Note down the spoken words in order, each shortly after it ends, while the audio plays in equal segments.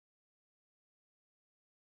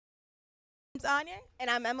It's Anya. And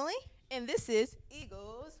I'm Emily. And this is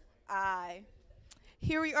Eagles Eye.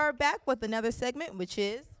 Here we are back with another segment, which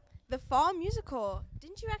is the fall musical.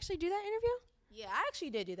 Didn't you actually do that interview? Yeah, I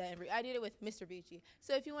actually did do that interview. I did it with Mr. Bucci.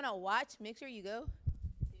 So if you want to watch, make sure you go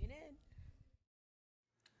tune in.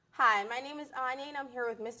 Hi, my name is Anya, and I'm here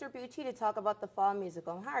with Mr. Bucci to talk about the fall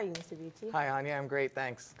musical. How are you, Mr. Bucci? Hi, Anya. I'm great,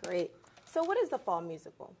 thanks. Great. So what is the fall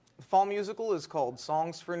musical? The fall musical is called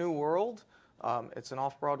Songs for New World. It's an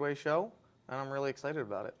off-Broadway show, and I'm really excited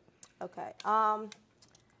about it. Okay.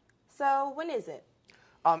 So when is it?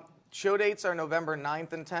 Show dates are November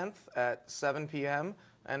 9th and 10th at 7 p.m.,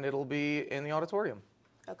 and it'll be in the auditorium.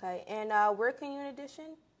 Okay. And where can you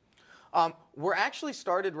audition?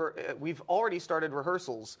 We've already started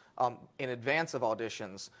rehearsals in advance of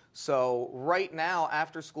auditions. So right now,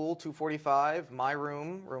 after school, 2:45, my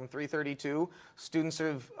room 332, students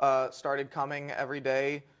have started coming every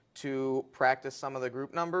day to practice some of the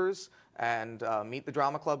group numbers and meet the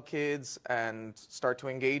drama club kids and start to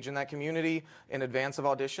engage in that community in advance of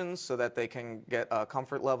auditions so that they can get a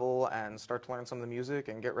comfort level and start to learn some of the music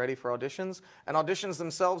and get ready for auditions. And auditions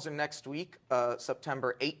themselves are next week,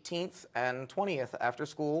 September 18th and 20th after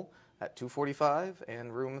school at 2:45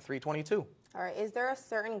 in room 322. All right. Is there a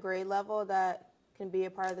certain grade level that can be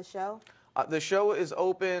a part of the show? The show is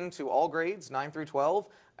open to all grades, 9 through 12,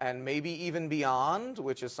 and maybe even beyond,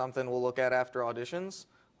 which is something we'll look at after auditions.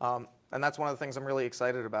 And that's one of the things I'm really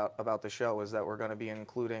excited about the show, is that we're going to be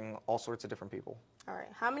including all sorts of different people. All right.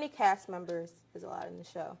 How many cast members is allowed in the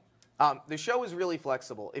show? The show is really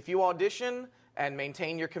flexible. If you audition and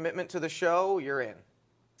maintain your commitment to the show, you're in.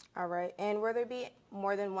 All right. And will there be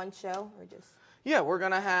more than one show or just? Yeah, we're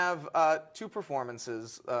going to have 2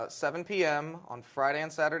 performances, 7 p.m. on Friday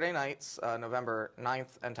and Saturday nights, November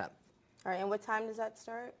 9th and 10th. All right. And what time does that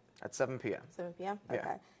start? At 7 p.m. 7 p.m.? Yeah.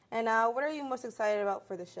 Okay. And what are you most excited about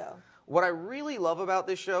for the show? What I really love about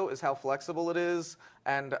this show is how flexible it is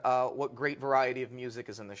and what great variety of music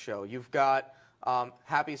is in the show. You've got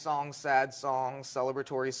happy songs, sad songs,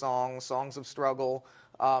 celebratory songs, songs of struggle,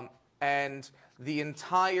 and the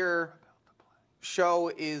entire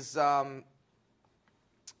show is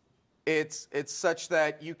it's such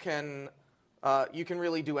that you can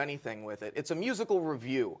really do anything with it. It's a musical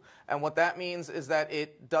revue, and what that means is that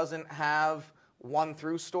it doesn't have one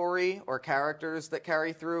through story or characters that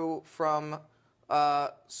carry through from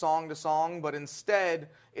song to song, but instead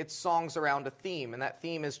it's songs around a theme, and that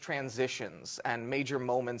theme is transitions and major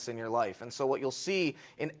moments in your life. And so what you'll see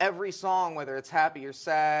in every song, whether it's happy or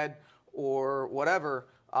sad or whatever,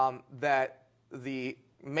 that the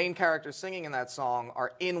main characters singing in that song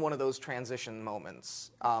are in one of those transition moments.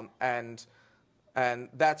 And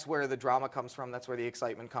that's where the drama comes from, that's where the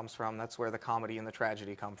excitement comes from, that's where the comedy and the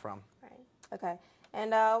tragedy come from. Okay.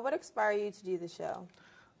 And what inspired you to do the show?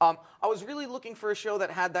 I was really looking for a show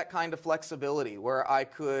that had that kind of flexibility, where I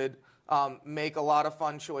could make a lot of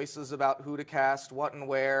fun choices about who to cast, what and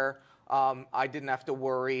where. I didn't have to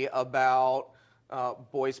worry about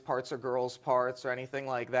boys' parts or girls' parts or anything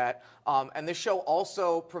like that. And this show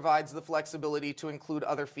also provides the flexibility to include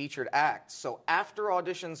other featured acts. So after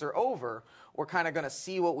auditions are over, we're kind of going to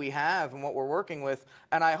see what we have and what we're working with.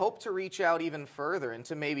 And I hope to reach out even further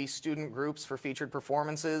into maybe student groups for featured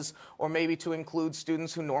performances, or maybe to include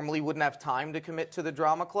students who normally wouldn't have time to commit to the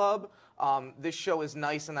drama club. This show is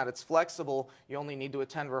nice in that it's flexible. You only need to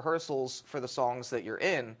attend rehearsals for the songs that you're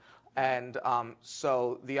in. And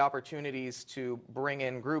so the opportunities to bring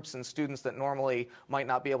in groups and students that normally might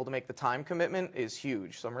not be able to make the time commitment is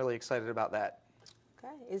huge. So I'm really excited about that.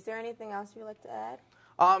 Okay. Is there anything else you'd like to add?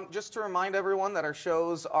 Just to remind everyone that our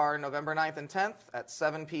shows are November 9th and 10th at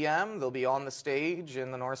 7 p.m. They'll be on the stage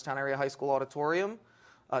in the Norristown Area High School Auditorium.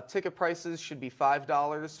 Ticket prices should be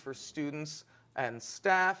 $5 for students and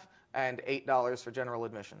staff and $8 for general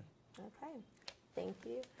admission. Okay. Thank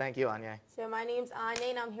you. Thank you, Anya. So my name's Anya,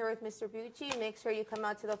 and I'm here with Mr. Bucci. Make sure you come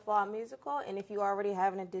out to the fall musical, and if you already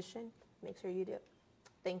have an audition, make sure you do.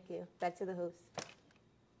 Thank you. Back to the host.